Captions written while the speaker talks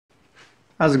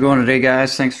How's it going today,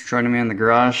 guys? Thanks for joining me in the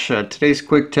garage. Today's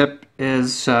quick tip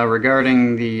is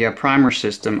regarding the primer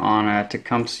system on a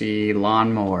Tecumseh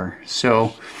lawnmower.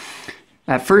 So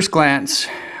at first glance,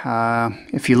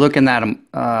 if you look in that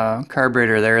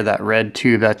carburetor there, that red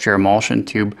tube, that's your emulsion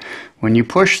tube. When you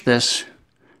push this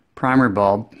primer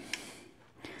bulb,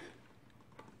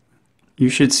 you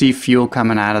should see fuel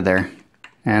coming out of there,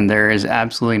 and there is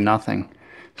absolutely nothing.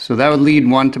 So that would lead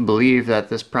one to believe that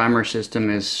this primer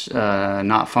system is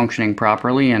not functioning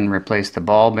properly and replace the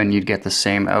bulb and you'd get the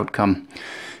same outcome.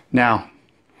 Now,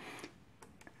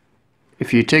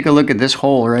 if you take a look at this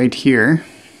hole right here,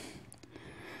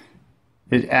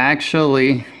 it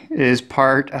actually is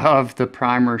part of the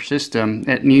primer system.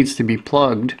 It needs to be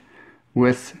plugged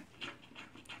with,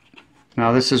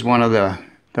 now this is one of the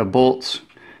bolts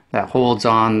that holds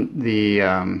on the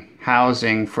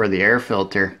housing for the air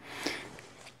filter.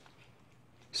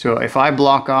 So if I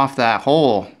block off that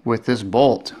hole with this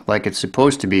bolt like it's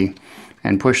supposed to be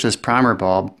and push this primer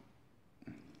bulb,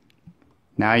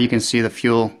 now you can see the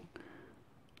fuel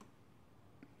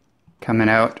coming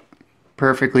out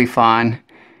perfectly fine,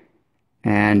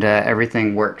 and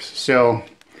everything works. So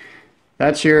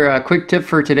that's your quick tip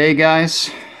for today, guys.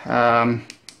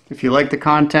 If you like the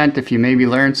content, if you maybe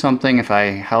learned something, if I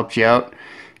helped you out,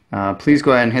 please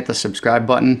go ahead and hit the subscribe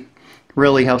button. It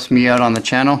really helps me out on the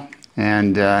channel.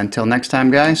 And until next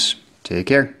time, guys, take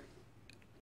care.